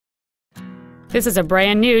This is a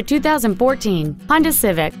brand new 2014 Honda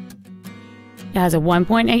Civic. It has a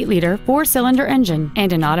 1.8-liter four-cylinder engine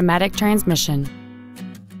and an automatic transmission.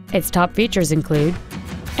 Its top features include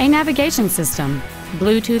a navigation system,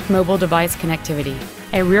 Bluetooth mobile device connectivity,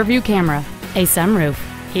 a rear-view camera, a sunroof,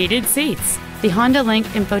 heated seats, the Honda Link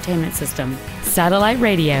infotainment system, satellite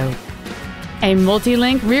radio, a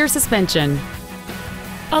multi-link rear suspension,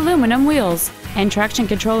 aluminum wheels, and traction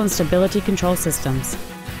control and stability control systems.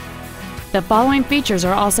 The following features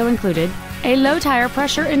are also included: a low tire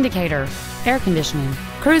pressure indicator, air conditioning,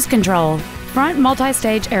 cruise control, front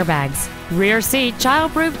multi-stage airbags, rear seat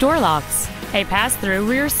child-proof door locks, a pass-through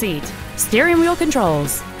rear seat, steering wheel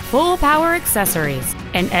controls, full power accessories,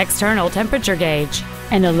 an external temperature gauge,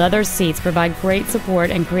 and the leather seats provide great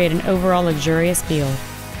support and create an overall luxurious feel.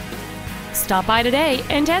 Stop by today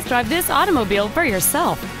and test drive this automobile for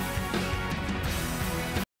yourself.